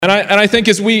And I think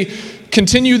as we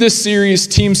continue this series,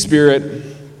 Team Spirit,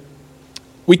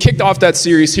 we kicked off that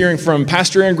series hearing from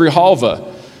Pastor Aaron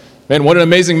Grijalva. Man, what an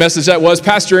amazing message that was.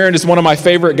 Pastor Aaron is one of my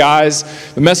favorite guys.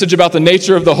 The message about the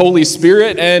nature of the Holy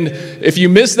Spirit. And if you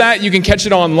missed that, you can catch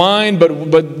it online.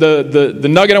 But the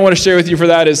nugget I want to share with you for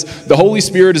that is the Holy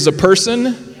Spirit is a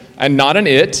person and not an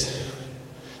it.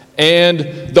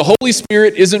 And the Holy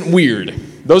Spirit isn't weird.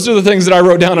 Those are the things that I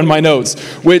wrote down in my notes,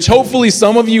 which hopefully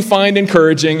some of you find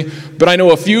encouraging, but I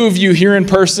know a few of you here in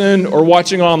person or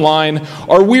watching online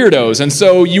are weirdos, and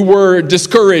so you were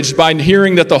discouraged by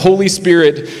hearing that the Holy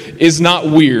Spirit is not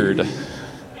weird.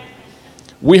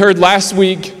 We heard last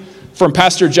week from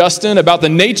Pastor Justin about the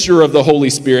nature of the Holy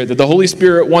Spirit, that the Holy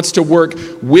Spirit wants to work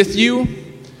with you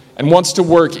and wants to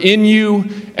work in you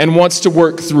and wants to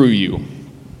work through you.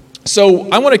 So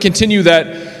I want to continue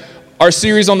our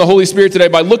series on the Holy Spirit today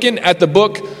by looking at the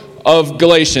book of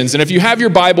Galatians. And if you have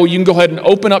your Bible, you can go ahead and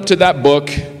open up to that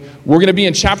book. We're going to be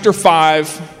in chapter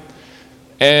 5.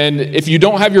 And if you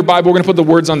don't have your Bible, we're going to put the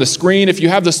words on the screen. If you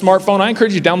have the smartphone, I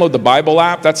encourage you to download the Bible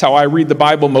app. That's how I read the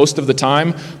Bible most of the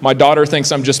time. My daughter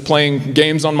thinks I'm just playing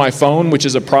games on my phone, which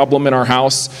is a problem in our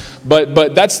house. But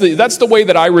that's the way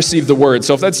that I receive the word.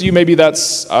 So if that's you, maybe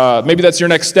that's your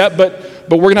next step.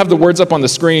 But we're going to have the words up on the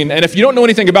screen. And if you don't know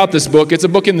anything about this book, it's a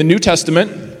book in the New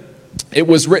Testament. It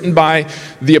was written by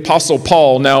the Apostle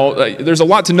Paul. Now, there's a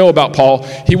lot to know about Paul.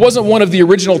 He wasn't one of the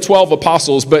original 12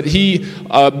 apostles, but he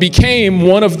became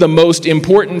one of the most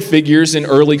important figures in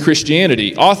early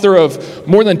Christianity, author of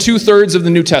more than 2/3 of the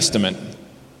New Testament.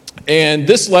 And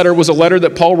this letter was a letter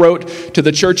that Paul wrote to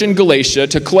the church in Galatia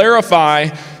to clarify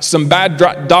some bad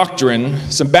doctrine,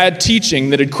 some bad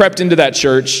teaching that had crept into that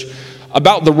church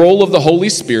about the role of the Holy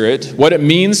Spirit, what it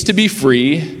means to be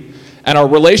free, and our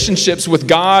relationships with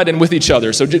God and with each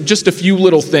other. So just a few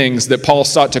little things that Paul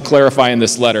sought to clarify in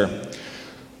this letter.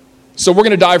 So we're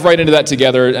going to dive right into that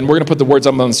together, and we're going to put the words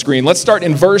up on the screen. Let's start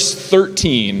in verse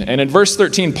 13. And in verse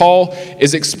 13, Paul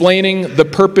is explaining the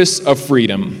purpose of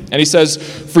freedom. And he says,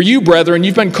 "For you, brethren,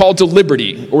 you've been called to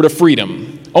liberty," or to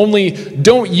freedom. "Only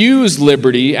don't use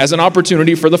liberty as an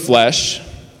opportunity for the flesh,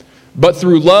 but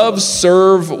through love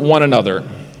serve one another."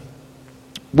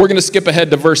 We're going to skip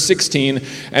ahead to verse 16.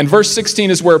 And verse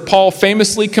 16 is where Paul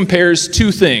famously compares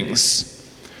two things: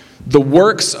 the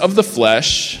works of the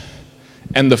flesh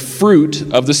and the fruit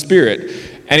of the Spirit.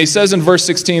 And he says in verse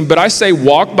 16, "But I say,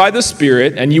 walk by the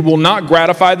Spirit, and you will not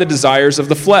gratify the desires of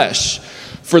the flesh.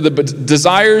 For the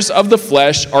desires of the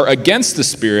flesh are against the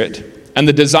Spirit, and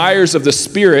the desires of the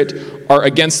Spirit are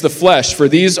against the flesh. For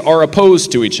these are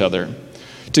opposed to each other,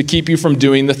 to keep you from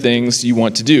doing the things you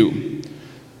want to do.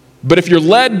 But if you're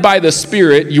led by the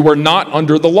Spirit, you are not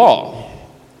under the law."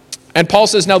 And Paul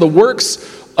says, now the works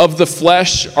of the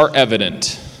flesh are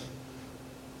evident: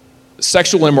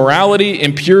 sexual immorality,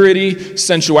 impurity,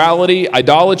 sensuality,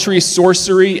 idolatry,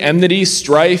 sorcery, enmity,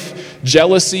 strife,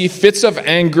 jealousy, fits of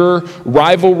anger,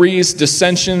 rivalries,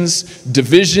 dissensions,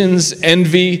 divisions,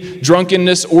 envy,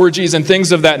 drunkenness, orgies, and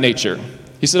things of that nature.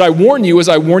 He said, "I warn you, as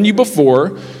I warned you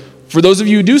before, for those of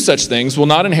you who do such things will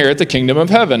not inherit the kingdom of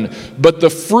heaven. But the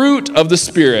fruit of the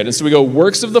Spirit," and so we go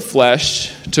works of the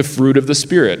flesh to fruit of the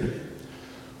Spirit.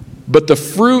 "But the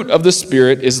fruit of the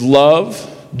Spirit is love,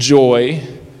 joy,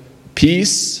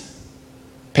 peace,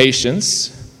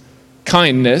 patience,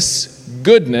 kindness,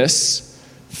 goodness,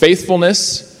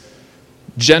 faithfulness,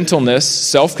 gentleness,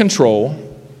 self-control."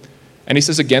 And he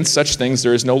says, "Against such things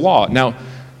there is no law." Now,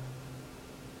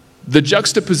 the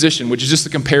juxtaposition, which is just a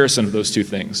comparison of those two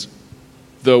things,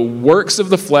 the works of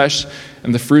the flesh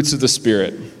and the fruits of the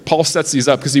Spirit, Paul sets these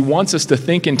up because he wants us to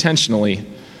think intentionally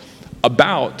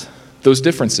about those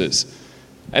differences.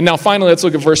 And now finally, let's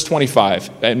look at verse 25.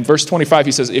 And verse 25,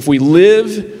 he says, "If we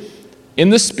live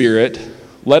in the Spirit,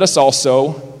 let us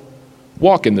also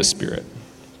walk in the Spirit."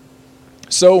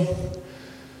 So,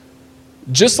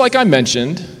 just like I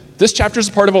mentioned, this chapter is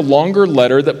part of a longer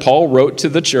letter that Paul wrote to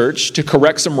the church to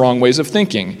correct some wrong ways of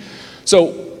thinking.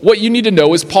 So what you need to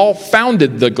know is Paul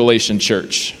founded the Galatian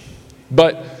church.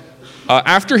 But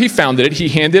after he founded it, he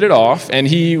handed it off, and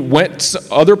he went to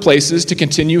other places to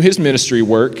continue his ministry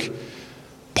work.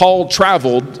 Paul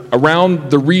traveled around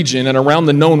the region and around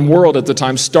the known world at the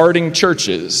time, starting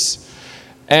churches.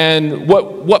 And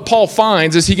what Paul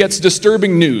finds is he gets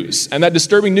disturbing news. And that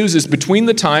disturbing news is between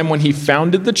the time when he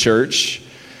founded the church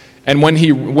and when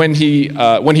he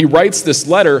writes this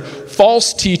letter,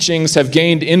 false teachings have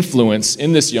gained influence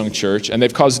in this young church, and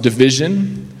they've caused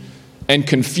division and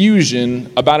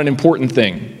confusion about an important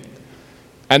thing.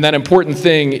 And that important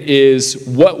thing is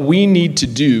what we need to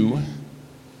do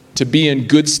to be in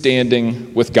good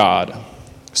standing with God.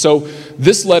 So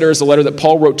this letter is a letter that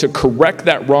Paul wrote to correct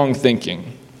that wrong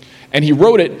thinking. And he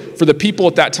wrote it for the people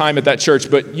at that time at that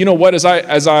church. But you know what? As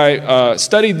I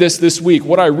studied this week,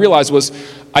 what I realized was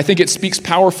I think it speaks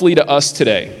powerfully to us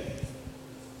today.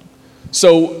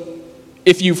 So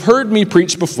if you've heard me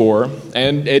preach before,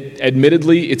 and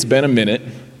admittedly it's been a minute,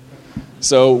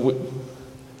 but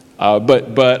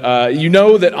you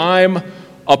know that I'm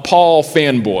a Paul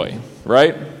fanboy,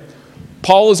 right?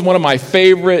 Paul is one of my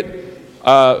favorite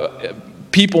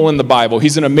people in the Bible.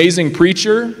 He's an amazing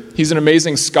preacher. He's an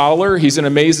amazing scholar. He's an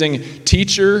amazing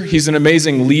teacher. He's an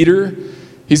amazing leader.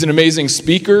 He's an amazing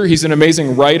speaker. He's an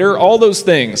amazing writer. All those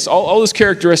things, all those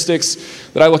characteristics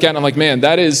that I look at and I'm like, man,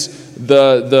 that is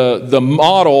the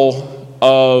model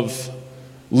of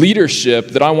leadership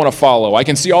that I want to follow. I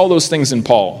can see all those things in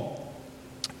Paul.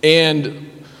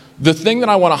 And the thing that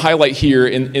I want to highlight here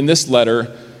in this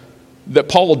letter that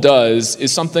Paul does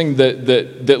is something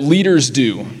that leaders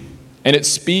do, and it's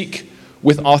speak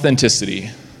with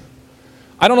authenticity.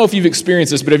 I don't know if you've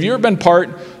experienced this, but have you ever been part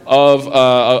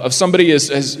of somebody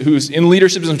who's in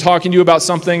leadership and talking to you about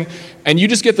something, and you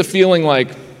just get the feeling like,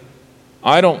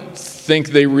 I don't think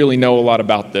they really know a lot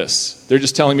about this. They're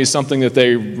just telling me something that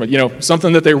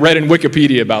something that they read in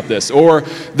Wikipedia about this, or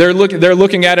they're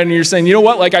looking at it and you're saying, you know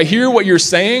what? Like, I hear what you're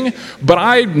saying, but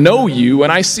I know you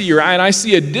and I see your eye and I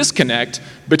see a disconnect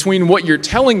between what you're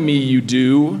telling me you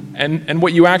do and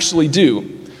what you actually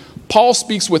do. Paul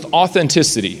speaks with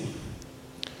authenticity.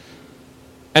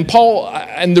 And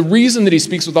the reason that he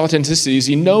speaks with authenticity is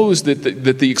he knows that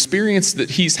the experience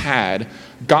that he's had,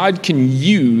 God can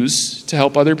use to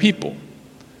help other people.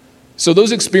 So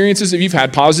those experiences that you've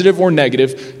had, positive or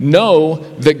negative, know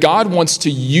that God wants to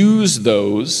use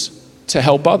those to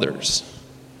help others.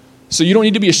 So you don't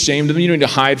need to be ashamed of them. You don't need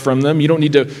to hide from them. You don't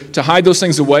need to hide those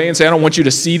things away and say, I don't want you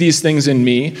to see these things in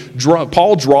me.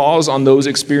 Paul draws on those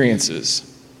experiences.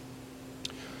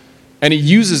 And he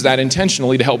uses that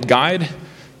intentionally to help guide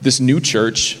this new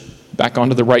church back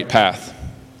onto the right path.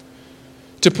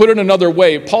 To put it another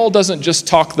way, Paul doesn't just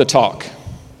talk the talk.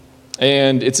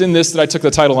 And it's in this that I took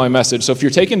the title of my message. So if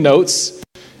you're taking notes,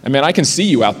 I can see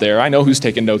you out there. I know who's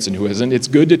taking notes and who isn't. It's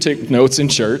good to take notes in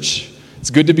church. It's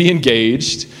good to be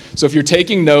engaged. So if you're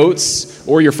taking notes,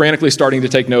 or you're frantically starting to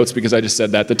take notes because I just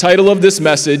said that, the title of this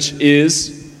message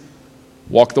is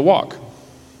Walk the Walk.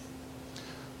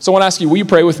 So I want to ask you, will you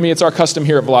pray with me? It's our custom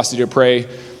here at Velocity to pray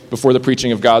before the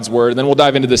preaching of God's word. And then we'll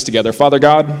dive into this together. Father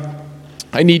God,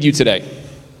 I need you today.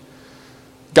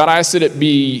 God, I ask that it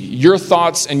be your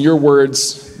thoughts and your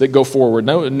words that go forward.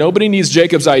 Nobody needs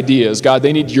Jacob's ideas. God,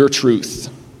 they need your truth.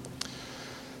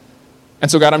 And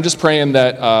so, God, I'm just praying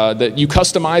that you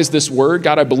customize this word.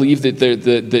 God, I believe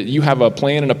that you have a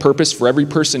plan and a purpose for every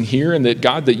person here, and that,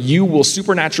 God, that you will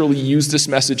supernaturally use this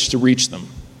message to reach them.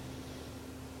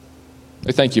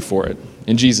 I thank you for it.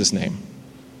 In Jesus' name.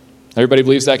 Everybody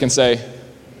believes that can say?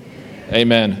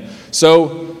 Amen.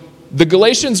 So the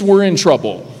Galatians were in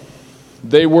trouble.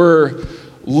 They were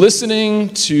listening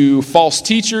to false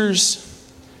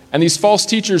teachers, and these false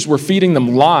teachers were feeding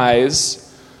them lies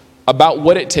about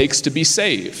what it takes to be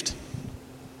saved.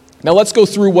 Now let's go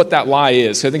through what that lie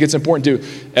is. I think it's important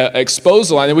to expose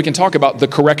the lie, and then we can talk about the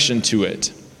correction to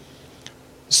it.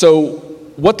 So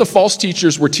what the false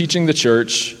teachers were teaching the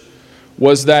church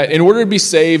was that in order to be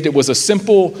saved, it was a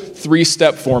simple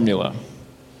 3-step formula.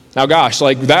 Now, gosh,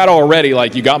 like that already,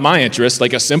 you got my interest,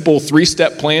 like a simple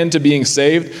 3-step plan to being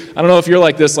saved. I don't know if you're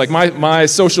like this, like my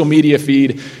social media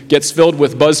feed gets filled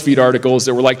with BuzzFeed articles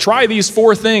that were like, try these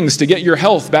 4 things to get your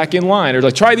health back in line. Or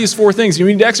like, try these 4 things, you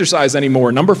don't need to exercise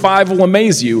anymore. Number 5 will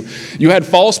amaze you. You had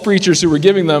false preachers who were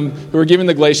giving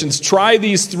the Galatians, try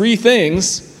these 3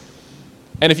 things,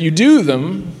 and if you do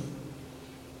them,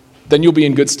 then you'll be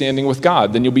in good standing with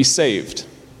God. Then you'll be saved.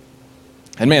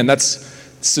 And man, that's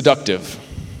seductive.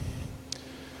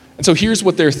 And so here's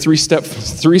what their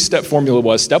 3-step formula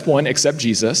was. Step 1, accept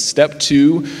Jesus. Step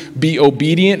 2, be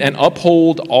obedient and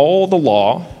uphold all the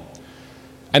law.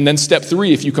 And then step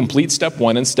 3, if you complete step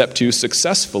 1 and step 2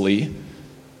 successfully,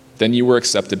 then you were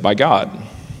accepted by God.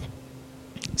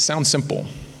 Sounds simple.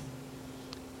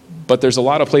 But there's a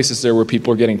lot of places there where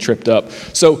people are getting tripped up.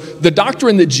 So the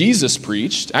doctrine that Jesus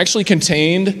preached actually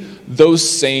contained those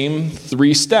same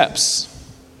 3 steps.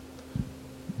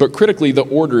 But critically, the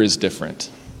order is different.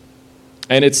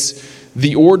 And it's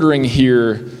the ordering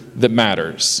here that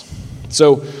matters.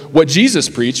 So what Jesus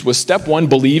preached was step 1,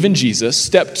 believe in Jesus.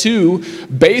 Step 2,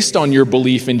 based on your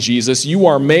belief in Jesus, you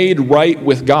are made right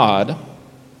with God.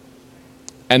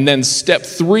 And then step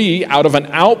 3, out of an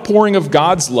outpouring of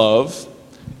God's love,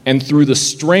 and through the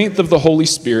strength of the Holy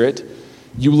Spirit,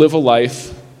 you live a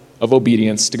life of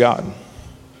obedience to God.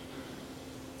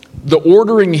 the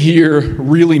ordering here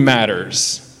really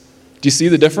matters. Do you see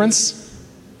the difference?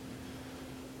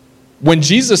 When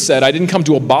Jesus said, I didn't come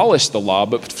to abolish the law,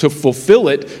 but to fulfill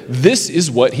it, this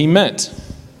is what he meant.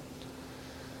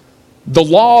 The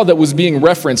law that was being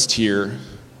referenced here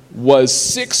was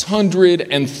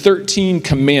 613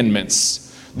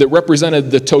 commandments that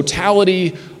represented the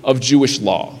totality of Jewish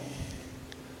law.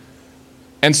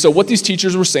 And so what these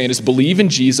teachers were saying is believe in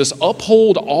Jesus,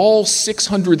 uphold all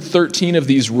 613 of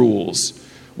these rules,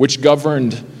 which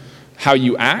governed how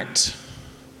you act,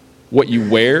 what you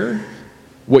wear,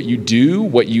 what you do,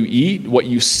 what you eat, what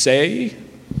you say,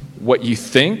 what you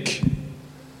think.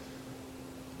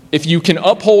 If you can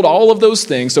uphold all of those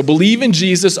things, so believe in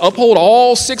Jesus, uphold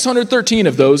all 613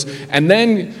 of those, and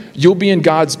then you'll be in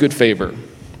God's good favor.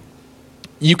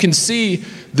 You can see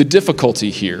the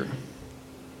difficulty here.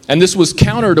 And this was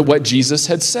counter to what Jesus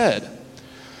had said.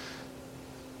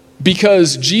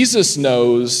 Because Jesus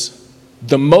knows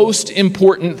the most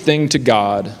important thing to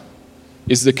God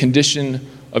is the condition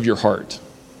of your heart.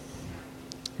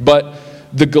 But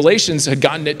the Galatians had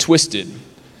gotten it twisted.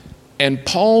 And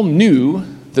Paul knew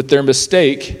that their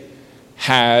mistake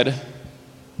had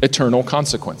eternal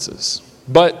consequences.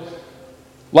 But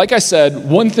like I said,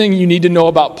 one thing you need to know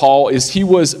about Paul is he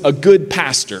was a good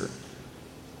pastor.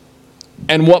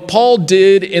 And what Paul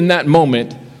did in that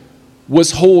moment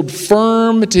was hold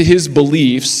firm to his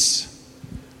beliefs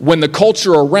when the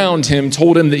culture around him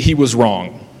told him that he was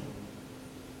wrong.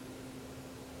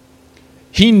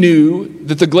 He knew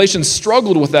that the Galatians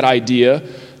struggled with that idea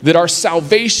that our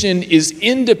salvation is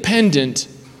independent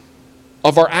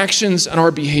of our actions and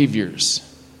our behaviors.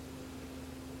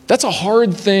 That's a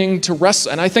hard thing to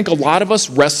wrestle, and I think a lot of us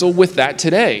wrestle with that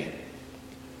today.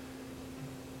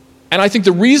 And I think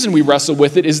the reason we wrestle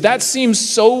with it is that seems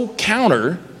so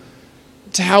counter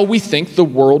to how we think the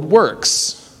world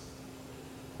works.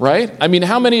 Right? I mean,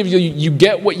 how many of you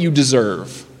get what you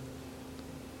deserve?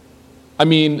 I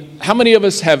mean, how many of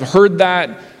us have heard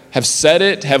that, have said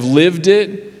it, have lived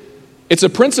it? It's a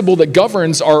principle that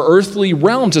governs our earthly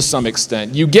realm to some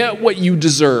extent. You get what you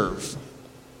deserve.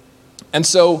 And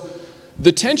so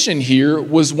the tension here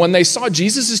was when they saw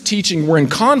Jesus' teaching were in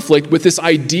conflict with this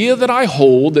idea that I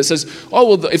hold that says,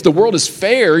 oh, well, if the world is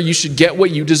fair, you should get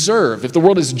what you deserve. If the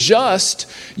world is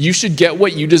just, you should get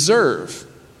what you deserve.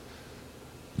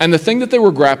 And the thing that they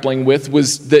were grappling with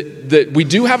was that we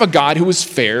do have a God who is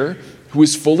fair, who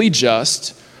is fully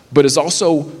just, but is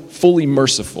also fully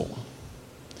merciful.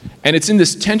 And it's in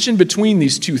this tension between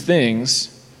these two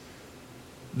things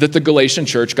that the Galatian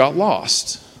church got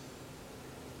lost.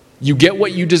 You get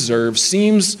what you deserve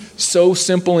seems so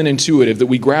simple and intuitive that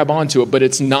we grab onto it, but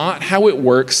it's not how it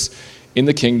works in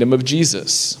the kingdom of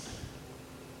Jesus.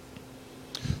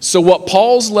 So what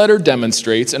Paul's letter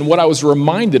demonstrates, and what I was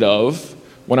reminded of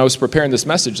when I was preparing this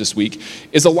message this week,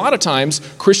 is a lot of times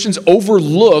Christians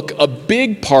overlook a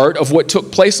big part of what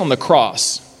took place on the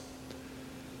cross.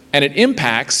 And it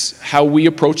impacts how we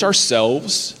approach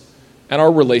ourselves and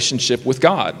our relationship with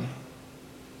God.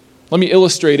 Let me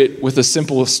illustrate it with a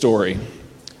simple story.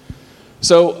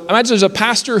 So imagine there's a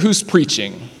pastor who's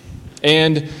preaching,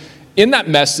 and in that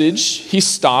message, he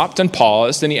stopped and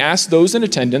paused, and he asked those in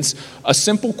attendance a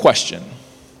simple question.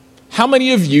 How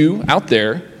many of you out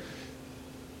there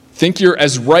think you're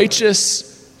as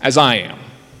righteous as I am?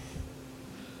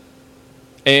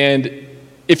 And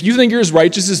if you think you're as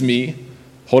righteous as me,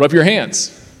 hold up your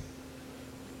hands.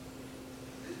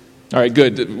 All right,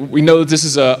 good. We know that this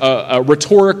is a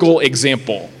rhetorical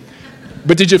example.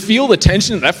 But did you feel the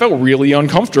tension? That felt really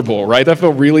uncomfortable, right? That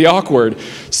felt really awkward.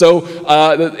 So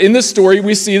in this story,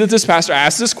 we see that this pastor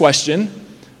asks this question,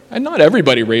 and not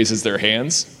everybody raises their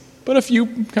hands, but a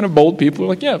few kind of bold people are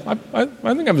like, yeah, I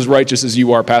think I'm as righteous as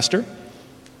you are, Pastor.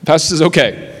 The pastor says,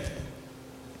 okay.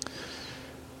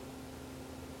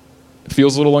 It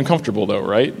feels a little uncomfortable, though,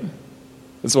 right?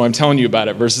 That's why I'm telling you about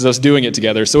it versus us doing it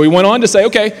together. So he went on to say,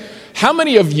 okay, how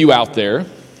many of you out there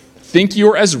think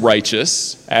you're as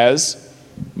righteous as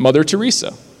Mother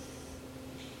Teresa?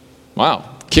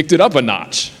 Wow, kicked it up a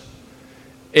notch.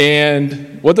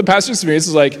 And what the pastor experienced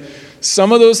is like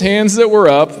some of those hands that were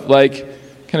up, like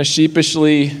kind of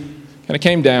sheepishly kind of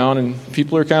came down, and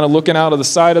people are kind of looking out of the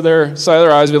side of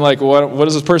their eyes, being like, what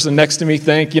does this person next to me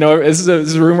think? You know, this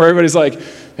is a room where everybody's like,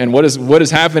 and what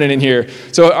is happening in here?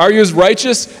 So are you as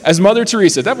righteous as Mother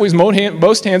Teresa? That means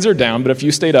most hands are down, but a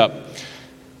few stayed up.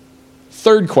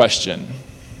 Third question.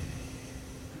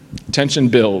 Tension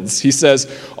builds. He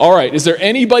says, all right, is there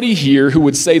anybody here who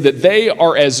would say that they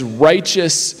are as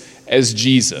righteous as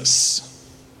Jesus?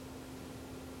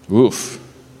 Oof.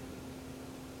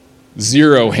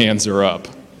 0 hands are up.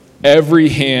 Every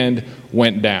hand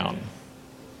went down.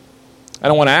 I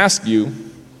don't want to ask you,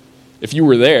 if you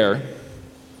were there,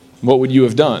 what would you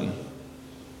have done?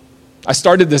 I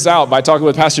started this out by talking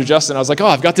with Pastor Justin. I was like,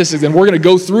 I've got this, and we're going to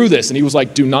go through this. And he was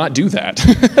like, do not do that.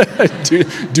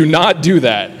 do not do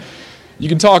that. You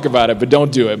can talk about it, but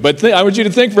don't do it. But I want you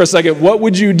to think for a second, what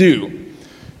would you do?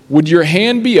 Would your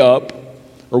hand be up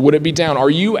or would it be down? Are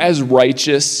you as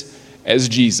righteous as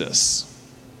Jesus?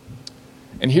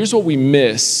 And here's what we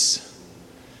miss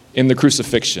in the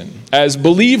crucifixion. As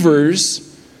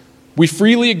believers, we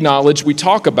freely acknowledge, we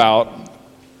talk about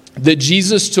that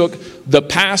Jesus took the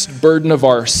past burden of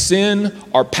our sin,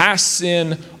 our past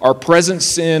sin, our present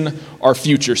sin, our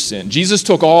future sin. Jesus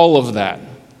took all of that.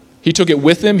 He took it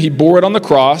with him, he bore it on the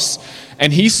cross,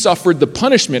 and he suffered the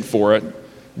punishment for it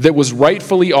that was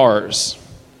rightfully ours.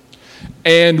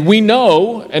 And we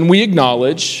know and we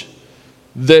acknowledge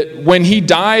that when he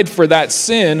died for that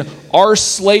sin, our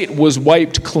slate was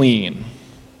wiped clean.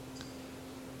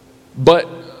 But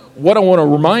what I want to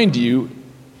remind you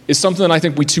is something that I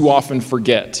think we too often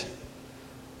forget.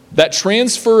 That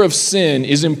transfer of sin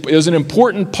is an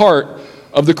important part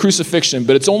of the crucifixion,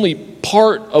 but it's only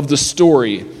part of the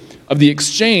story of the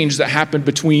exchange that happened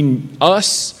between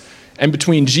us and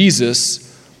between Jesus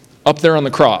up there on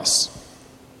the cross.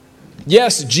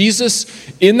 Yes,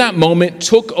 Jesus in that moment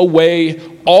took away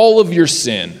all of your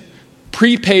sin,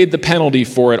 prepaid the penalty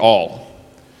for it all.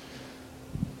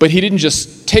 But he didn't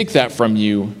just take that from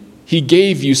you. He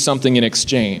gave you something in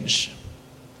exchange,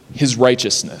 his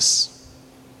righteousness.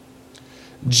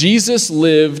 Jesus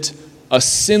lived a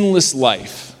sinless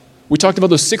life. We talked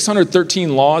about those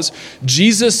 613 laws.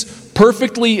 Jesus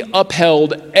perfectly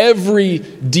upheld every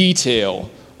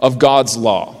detail of God's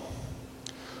law.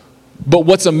 But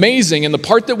what's amazing, and the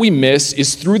part that we miss,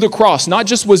 is through the cross, not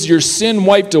just was your sin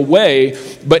wiped away,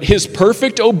 but his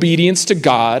perfect obedience to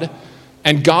God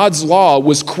and God's law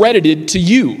was credited to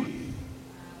you.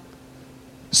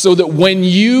 So that when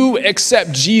you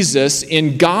accept Jesus,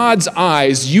 in God's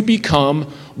eyes, you become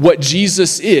what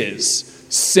Jesus is,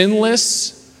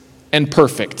 sinless and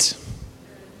perfect.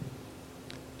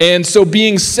 And so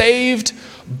being saved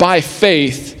by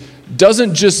faith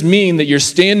doesn't just mean that your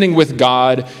standing with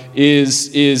God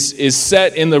is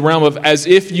set in the realm of as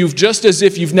if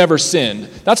you've never sinned.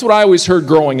 That's what I always heard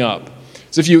growing up.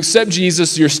 So if you accept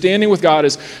Jesus, your standing with God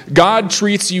is God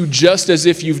treats you just as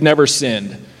if you've never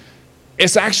sinned.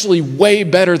 It's actually way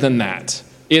better than that.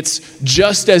 It's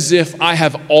just as if I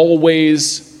have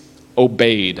always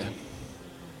obeyed.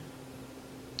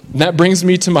 And that brings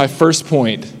me to my first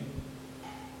point.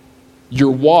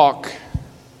 Your walk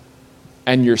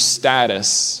and your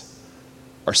status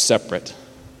are separate.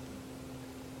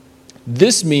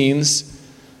 This means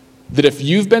that if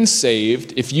you've been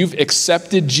saved, if you've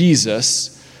accepted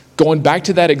Jesus, going back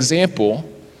to that example,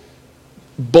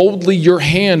 boldly your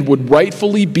hand would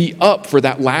rightfully be up for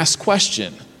that last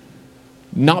question.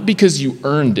 Not because you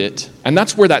earned it, and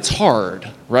that's where that's hard,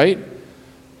 right?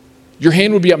 Your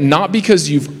hand would be up not because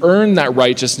you've earned that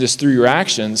righteousness through your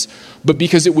actions, but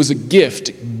because it was a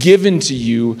gift given to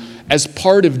you as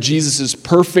part of Jesus'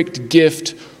 perfect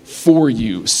gift for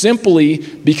you, simply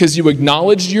because you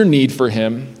acknowledged your need for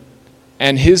him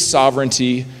and his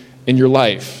sovereignty in your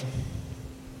life.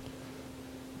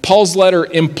 Paul's letter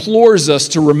implores us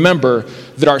to remember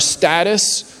that our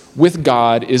status with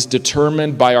God is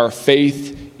determined by our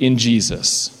faith in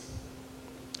Jesus.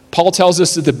 Paul tells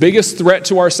us that the biggest threat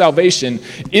to our salvation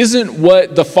isn't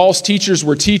what the false teachers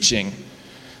were teaching,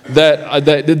 that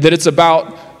it's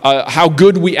about how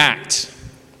good we act.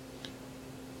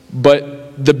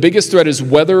 But the biggest threat is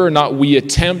whether or not we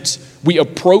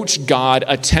approach God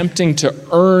attempting to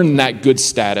earn that good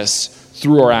status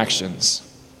through our actions.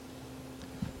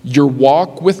 Your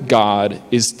walk with God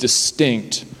is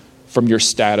distinct from your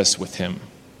status with him.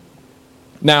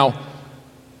 Now,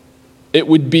 it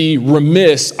would be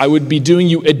remiss, I would be doing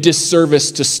you a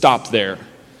disservice to stop there.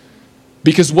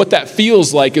 Because what that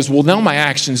feels like is, well, now my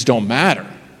actions don't matter.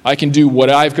 I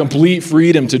have complete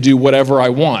freedom to do whatever I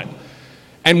want.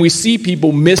 And we see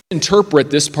people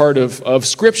misinterpret this part of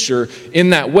Scripture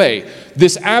in that way.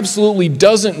 This absolutely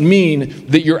doesn't mean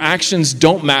that your actions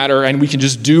don't matter and we can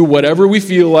just do whatever we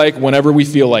feel like whenever we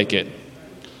feel like it.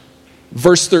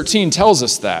 Verse 13 tells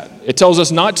us that. It tells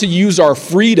us not to use our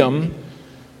freedom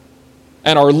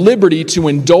and our liberty to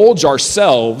indulge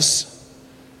ourselves,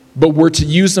 but we're to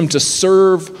use them to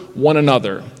serve one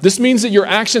another. This means that your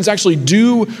actions actually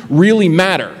do really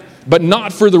matter, but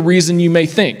not for the reason you may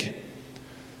think.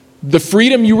 The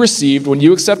freedom you received when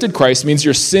you accepted Christ means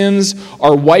your sins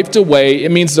are wiped away.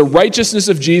 It means the righteousness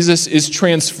of Jesus is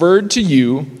transferred to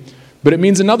you, but it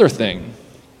means another thing.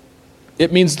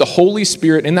 It means the Holy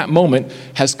Spirit in that moment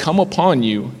has come upon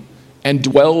you and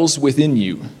dwells within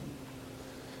you.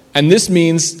 And this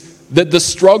means that the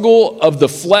struggle of the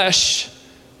flesh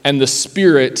and the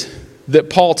spirit that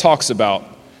Paul talks about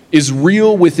is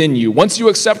real within you. Once you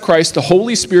accept Christ, the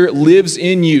Holy Spirit lives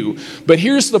in you. But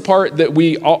here's another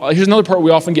part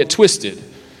we often get twisted,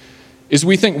 is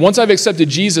we think, once I've accepted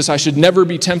Jesus, I should never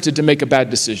be tempted to make a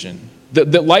bad decision.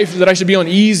 That I should be on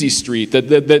easy street,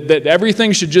 that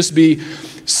everything should just be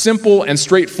simple and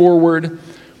straightforward,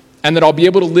 and that I'll be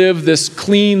able to live this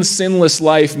clean, sinless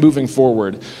life moving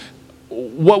forward.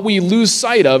 What we lose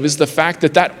sight of is the fact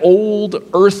that old,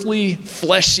 earthly,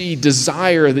 fleshy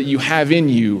desire that you have in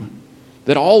you,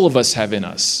 that all of us have in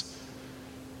us,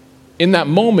 in that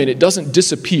moment, it doesn't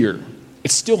disappear.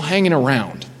 It's still hanging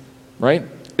around, right?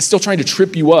 It's still trying to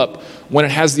trip you up when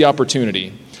it has the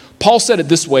opportunity. Paul said it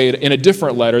this way in a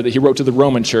different letter that he wrote to the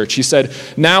Roman church. He said,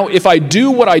 "Now, if I do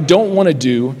what I don't want to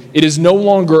do, it is no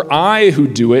longer I who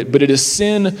do it, but it is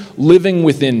sin living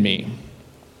within me."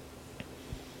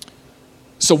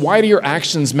 So why do your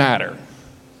actions matter?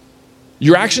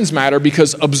 Your actions matter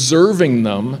because observing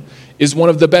them is one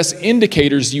of the best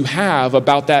indicators you have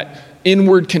about that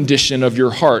inward condition of your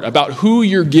heart, about who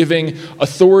you're giving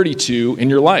authority to in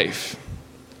your life.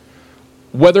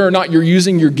 Whether or not you're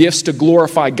using your gifts to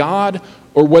glorify God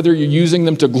or whether you're using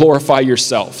them to glorify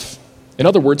yourself. In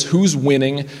other words, who's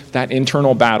winning that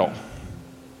internal battle?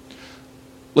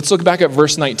 Let's look back at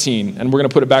verse 19, and we're going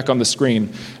to put it back on the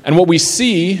screen. And what we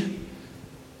see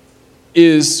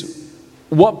is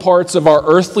what parts of our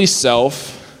earthly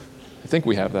self, I think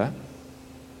we have that,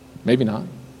 maybe not.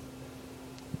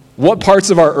 What parts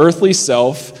of our earthly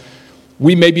self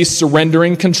we may be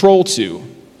surrendering control to.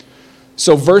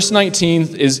 So verse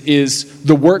 19 is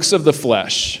the works of the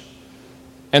flesh.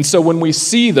 And so when we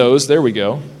see those, there we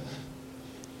go.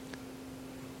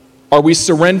 Are we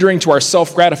surrendering to our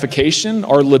self-gratification,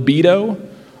 our libido?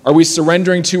 Are we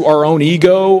surrendering to our own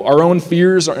ego, our own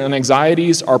fears and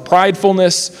anxieties, our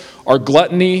pridefulness, our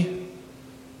gluttony?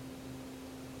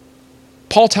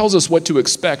 Paul tells us what to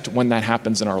expect when that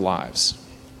happens in our lives.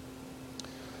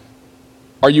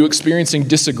 Are you experiencing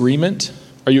disagreement?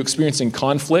 Are you experiencing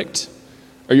conflict?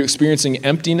 Are you experiencing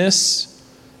emptiness,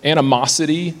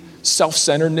 animosity,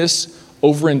 self-centeredness,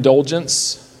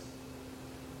 overindulgence?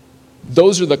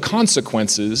 Those are the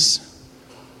consequences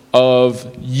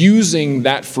of using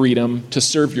that freedom to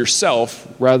serve yourself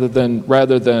rather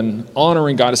than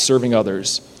honoring God as serving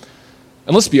others.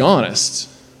 And let's be honest.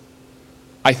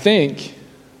 I think,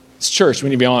 it's church, we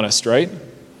need to be honest, right?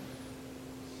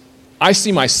 I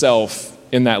see myself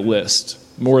in that list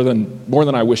more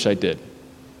than I wish I did.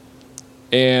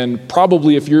 And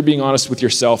probably if you're being honest with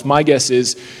yourself, my guess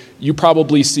is you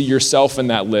probably see yourself in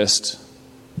that list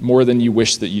more than you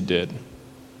wish that you did.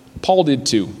 Paul did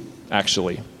too,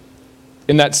 actually.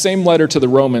 In that same letter to the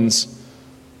Romans,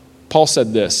 Paul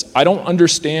said this, "I don't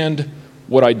understand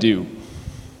what I do."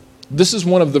 This is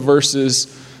one of the verses,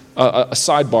 a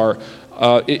sidebar.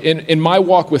 In my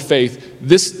walk with faith,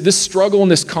 this struggle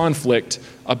and this conflict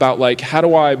about like, how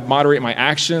do I moderate my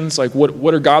actions? Like,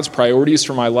 what are God's priorities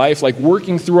for my life? Like,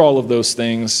 working through all of those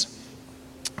things.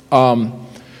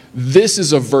 This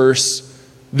is a verse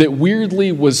that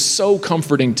weirdly was so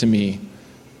comforting to me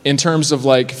in terms of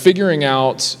like figuring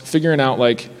out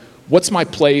like, what's my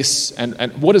place and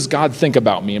what does God think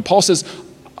about me? And Paul says,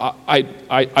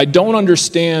 I don't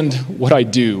understand what I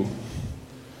do.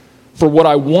 For what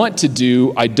I want to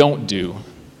do, I don't do.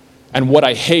 And what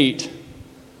I hate,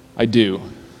 I do.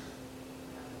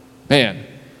 Man,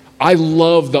 I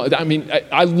love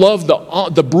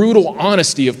the brutal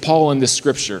honesty of Paul in this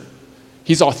scripture.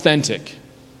 He's authentic.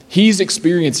 He's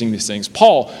experiencing these things.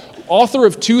 Paul, author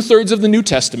of 2/3 of the New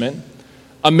Testament,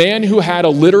 a man who had a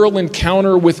literal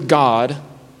encounter with God,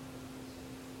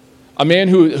 a man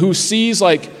who sees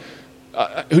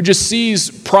who just sees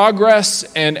progress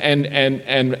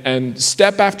and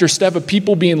step after step of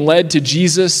people being led to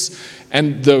Jesus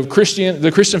and the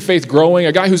Christian faith growing,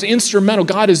 a guy who's instrumental,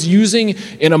 God is using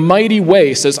in a mighty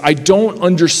way, says, I don't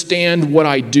understand what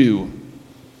I do.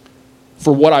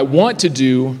 For what I want to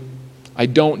do, I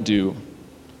don't do.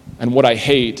 And what I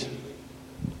hate,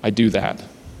 I do that.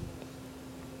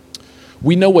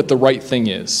 We know what the right thing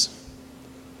is,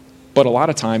 but a lot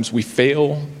of times we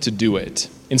fail to do it.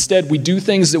 Instead, we do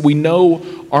things that we know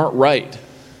aren't right.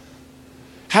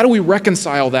 How do we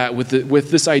reconcile that with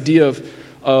this idea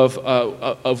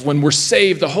of when we're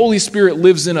saved, the Holy Spirit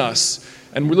lives in us,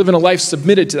 and we're living a life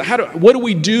submitted to that? What do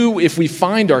we do if we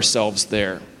find ourselves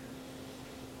there?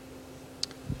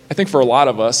 I think for a lot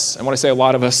of us, and when I say a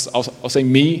lot of us, I'll say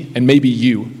me and maybe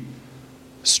you,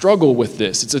 struggle with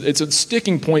this. It's a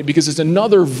sticking point because it's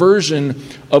another version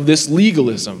of this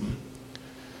legalism.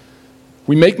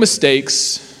 We make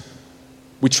mistakes.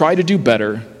 We try to do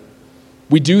better.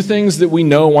 We do things that we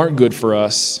know aren't good for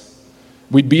us.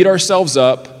 We beat ourselves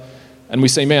up, and we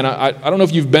say, man, I don't know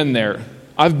if you've been there.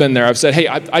 I've been there. I've said, hey,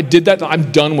 I did that.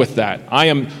 I'm done with that.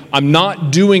 I'm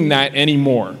not doing that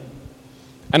anymore.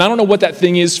 And I don't know what that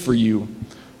thing is for you,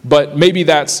 but maybe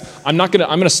that's, I'm going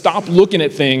to stop looking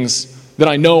at things that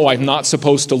I know I'm not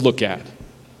supposed to look at.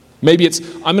 Maybe it's,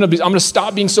 I'm going to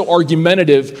stop being so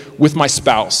argumentative with my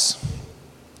spouse.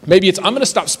 Maybe it's, I'm going to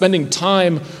stop spending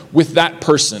time with that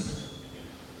person.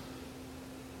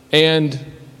 And,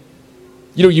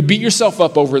 you beat yourself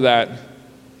up over that.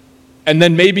 And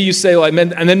then maybe you say, and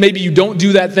then maybe you don't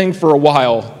do that thing for a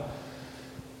while.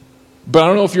 But I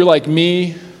don't know if you're like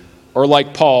me or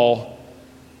like Paul.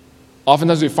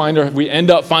 Oftentimes we end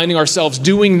up finding ourselves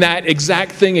doing that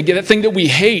exact thing again, that thing that we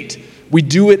hate. We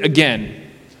do it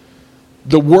again.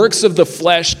 The works of the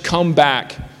flesh come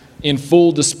back in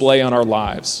full display on our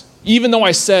lives. Even though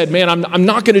I said, man, I'm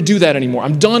not going to do that anymore.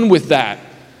 I'm done with that.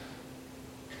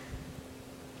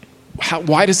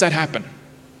 Why does that happen?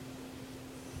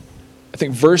 I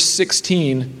think verse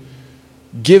 16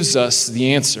 gives us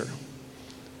the answer.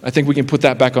 I think we can put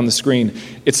that back on the screen.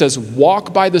 It says,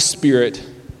 walk by the Spirit,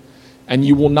 and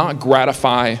you will not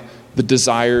gratify the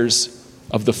desires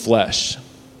of the flesh.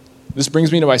 This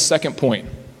brings me to my second point.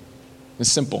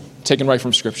 It's simple, taken right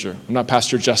from Scripture. I'm not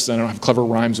Pastor Justin. I don't have clever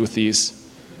rhymes with these.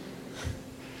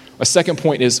 My second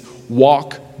point is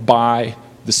walk by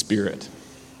the Spirit.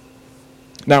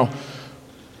 Now,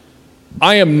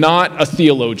 I am not a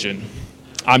theologian.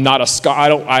 I'm not a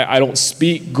scholar. I don't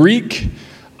speak Greek.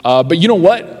 But you know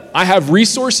what? I have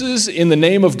resources in the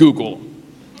name of Google.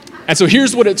 And so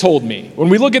here's what it told me. When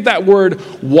we look at that word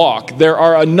walk, there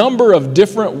are a number of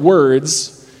different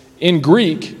words in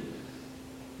Greek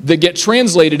that get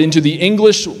translated into the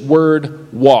English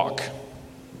word walk.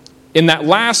 In that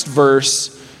last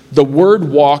verse, the word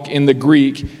walk in the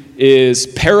Greek is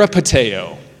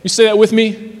peripateo. You say that with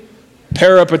me?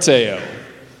 Peripateo.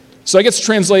 So that gets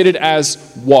translated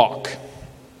as walk.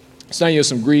 So now you know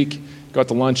some Greek, go out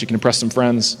to lunch, you can impress some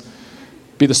friends,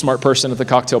 be the smart person at the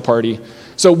cocktail party.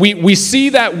 So we see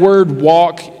that word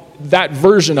walk, that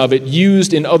version of it,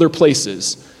 used in other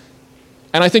places.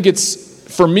 And I think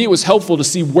for me, it was helpful to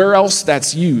see where else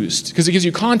that's used, because it gives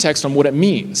you context on what it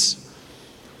means.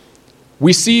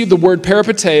 We see the word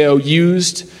peripateo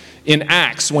used in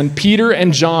Acts when Peter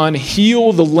and John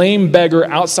heal the lame beggar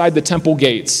outside the temple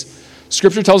gates.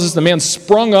 Scripture tells us the man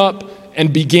sprung up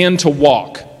and began to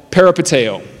walk.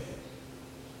 Peripateo.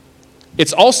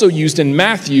 It's also used in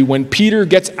Matthew when Peter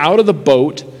gets out of the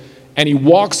boat and he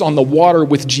walks on the water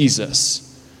with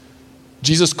Jesus.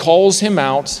 Jesus calls him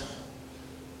out.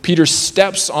 Peter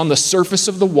steps on the surface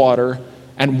of the water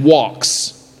and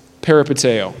walks.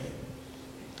 Peripateo.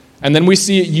 And then we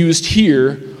see it used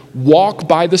here, walk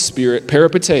by the Spirit,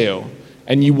 peripateo,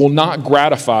 and you will not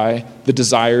gratify the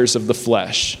desires of the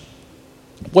flesh.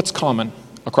 What's common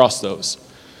across those?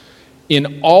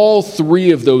 In all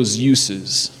three of those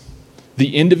uses,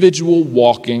 the individual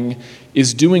walking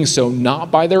is doing so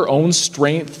not by their own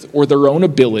strength or their own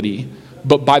ability,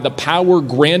 but by the power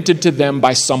granted to them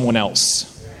by someone else.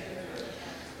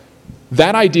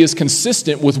 That idea is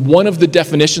consistent with one of the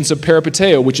definitions of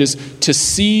peripateo, which is to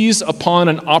seize upon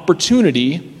an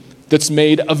opportunity that's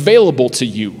made available to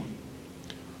you.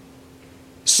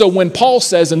 So when Paul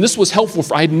says, and this was helpful,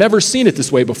 I had never seen it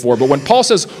this way before, but when Paul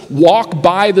says, walk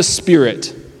by the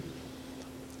Spirit,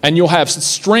 and you'll have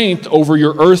strength over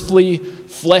your earthly,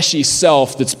 fleshy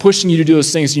self that's pushing you to do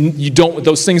those things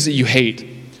those things that you hate.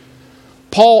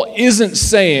 Paul isn't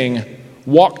saying,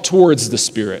 walk towards the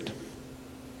Spirit.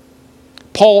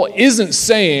 Paul isn't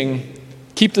saying,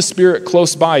 keep the Spirit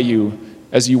close by you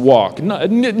as you walk. No,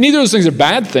 neither of those things are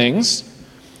bad things,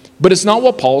 but it's not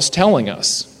what Paul's telling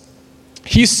us.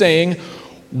 He's saying,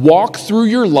 walk through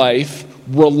your life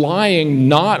relying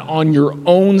not on your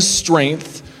own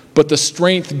strength, but the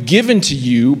strength given to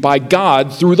you by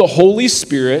God through the Holy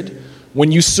Spirit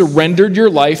when you surrendered your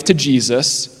life to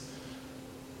Jesus.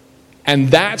 And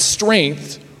that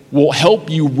strength will help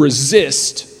you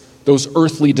resist those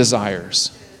earthly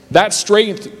desires. That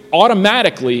strength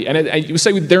automatically, and you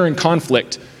say they're in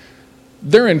conflict.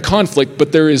 They're in conflict,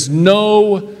 but there is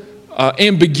no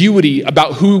ambiguity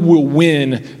about who will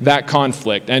win that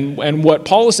conflict. And what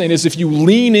Paul is saying is if you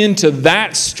lean into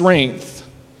that strength,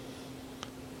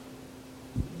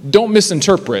 don't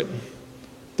misinterpret.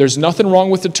 There's nothing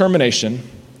wrong with determination.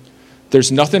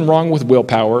 There's nothing wrong with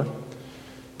willpower.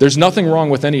 There's nothing wrong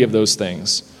with any of those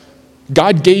things.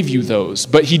 God gave you those,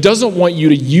 but he doesn't want you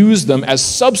to use them as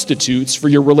substitutes for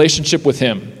your relationship with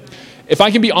him. If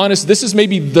I can be honest, this is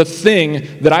maybe the thing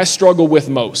that I struggle with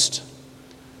most.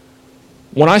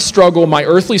 When I struggle, my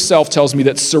earthly self tells me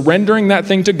that surrendering that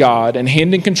thing to God and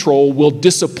handing control will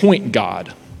disappoint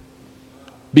God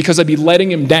because I'd be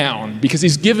letting him down, because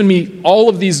he's given me all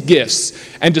of these gifts,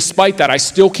 and despite that, I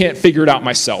still can't figure it out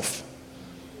myself.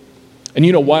 And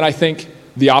you know what? I think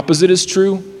the opposite is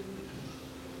true.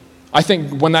 I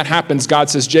think when that happens, God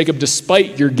says, Jacob,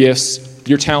 despite your gifts,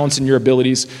 your talents, and your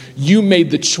abilities, you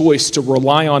made the choice to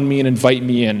rely on me and invite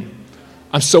me in.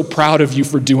 I'm so proud of you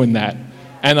for doing that.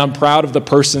 And I'm proud of the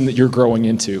person that you're growing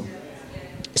into.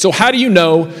 So how do you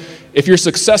know if you're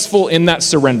successful in that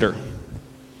surrender?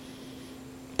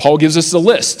 Paul gives us a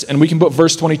list, and we can put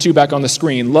verse 22 back on the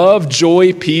screen. Love,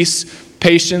 joy, peace,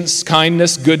 patience,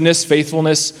 kindness, goodness,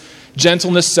 faithfulness,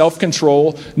 gentleness,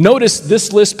 self-control. Notice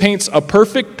this list paints a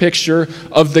perfect picture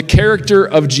of the character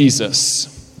of Jesus.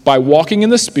 By walking in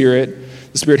the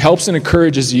Spirit helps and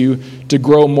encourages you to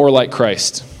grow more like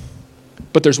Christ.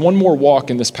 But there's one more walk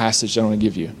in this passage I want to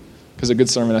give you, because a good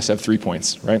sermon has to have 3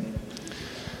 points, right?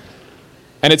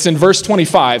 And it's in verse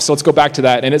 25, so let's go back to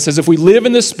that. And it says, if we live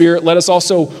in the Spirit, let us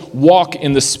also walk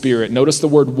in the Spirit. Notice the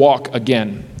word walk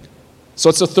again. So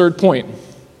it's the third point.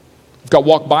 We've got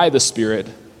walk by the Spirit.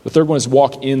 The third one is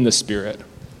walk in the Spirit.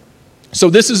 So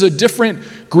this is a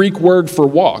different Greek word for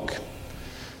walk.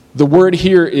 The word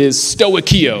here is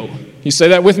stoichio. You say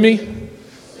that with me?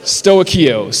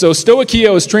 Stoichio. So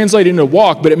stoichio is translated into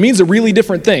walk, but it means a really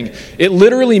different thing. It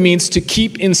literally means to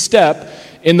keep in step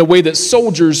in the way that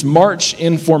soldiers march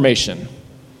in formation.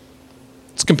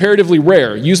 It's comparatively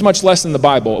rare, used much less in the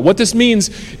Bible. What this means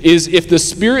is if the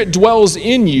Spirit dwells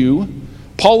in you,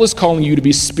 Paul is calling you to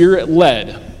be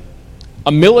Spirit-led.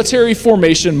 A military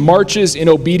formation marches in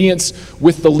obedience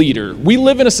with the leader. We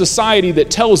live in a society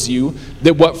that tells you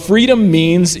that what freedom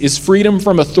means is freedom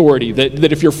from authority,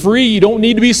 that if you're free, you don't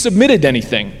need to be submitted to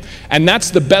anything. And that's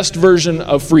the best version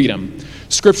of freedom.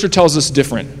 Scripture tells us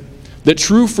different, that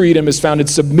true freedom is found in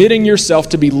submitting yourself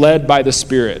to be led by the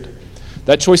Spirit.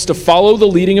 That choice to follow the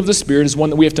leading of the Spirit is one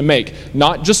that we have to make,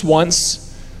 not just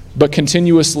once, but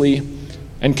continuously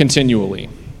and continually.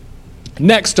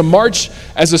 Next, to march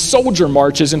as a soldier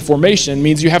marches in formation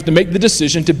means you have to make the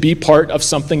decision to be part of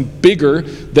something bigger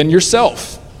than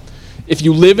yourself. If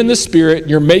you live in the Spirit,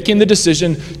 you're making the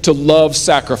decision to love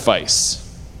sacrifice.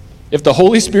 If the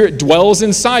Holy Spirit dwells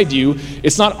inside you,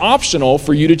 it's not optional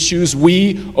for you to choose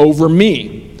we over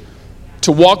me.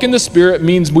 To walk in the Spirit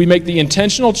means we make the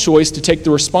intentional choice to take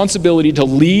the responsibility to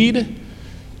lead,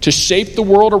 to shape the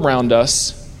world around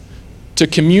us, to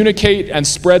communicate and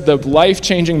spread the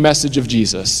life-changing message of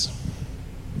Jesus.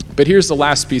 But here's the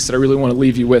last piece that I really want to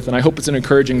leave you with, and I hope it's an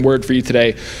encouraging word for you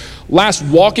today. Last,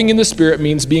 walking in the Spirit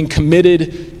means being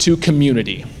committed to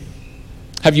community.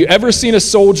 Have you ever seen a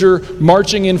soldier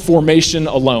marching in formation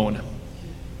alone?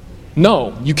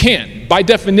 No, you can't. By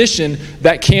definition,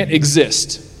 that can't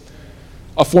exist.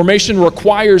 A formation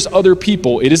requires other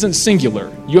people. It isn't singular.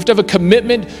 You have to have a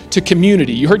commitment to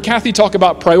community. You heard Kathy talk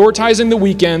about prioritizing the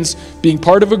weekends, being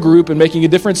part of a group, and making a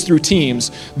difference through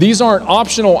teams. These aren't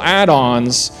optional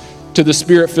add-ons to the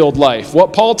Spirit-filled life.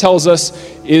 What Paul tells us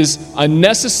is a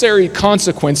necessary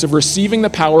consequence of receiving the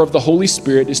power of the Holy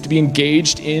Spirit is to be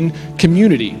engaged in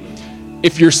community.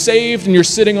 If you're saved and you're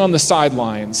sitting on the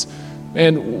sidelines,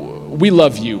 man, we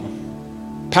love you.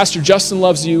 Pastor Justin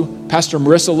loves you. Pastor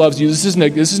Marissa loves you. This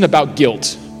isn't about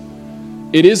guilt.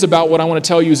 It is about what I want to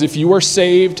tell you is if you are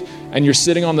saved and you're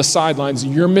sitting on the sidelines,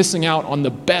 you're missing out on the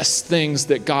best things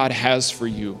that God has for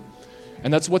you.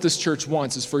 And that's what this church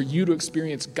wants, is for you to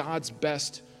experience God's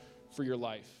best for your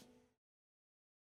life.